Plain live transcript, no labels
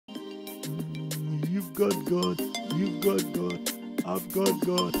You've got God, you've got God, I've got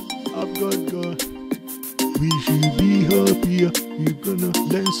God, I've got God. We should be happier. You're gonna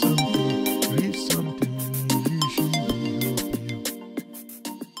learn something, read something. You should be happier.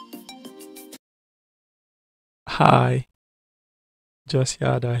 Hi, just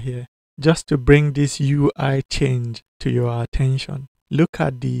Yada here. Just to bring this UI change to your attention, look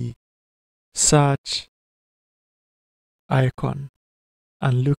at the search icon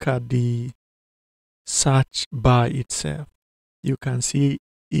and look at the search bar itself. You can see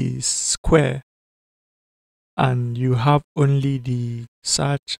is square and you have only the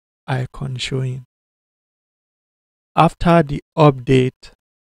search icon showing. After the update,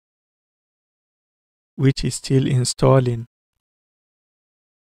 which is still installing,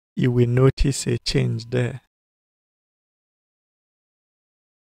 you will notice a change there.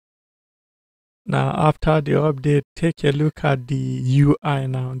 Now, after the update, take a look at the UI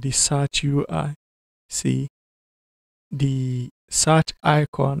now, the search UI. See, the search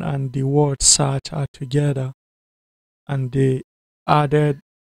icon and the word search are together, and they added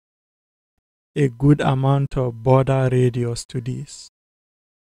a good amount of border radius to this.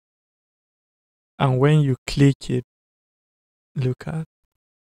 And when you click it, look at,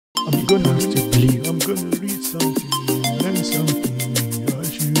 I'm gonna read something, learn something. I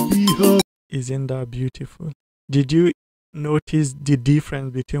should be happy. Isn't that beautiful? Did you notice the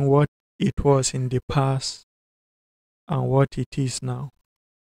difference between what it was in the past and what it is now?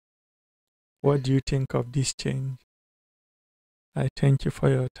 What do you think of this change? I thank you for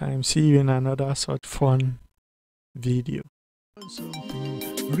your time. See you in another such fun video. Learn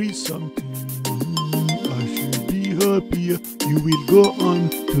something, read something. I should be happier. You will go on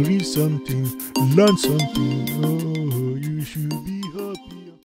to read something, learn something. Oh.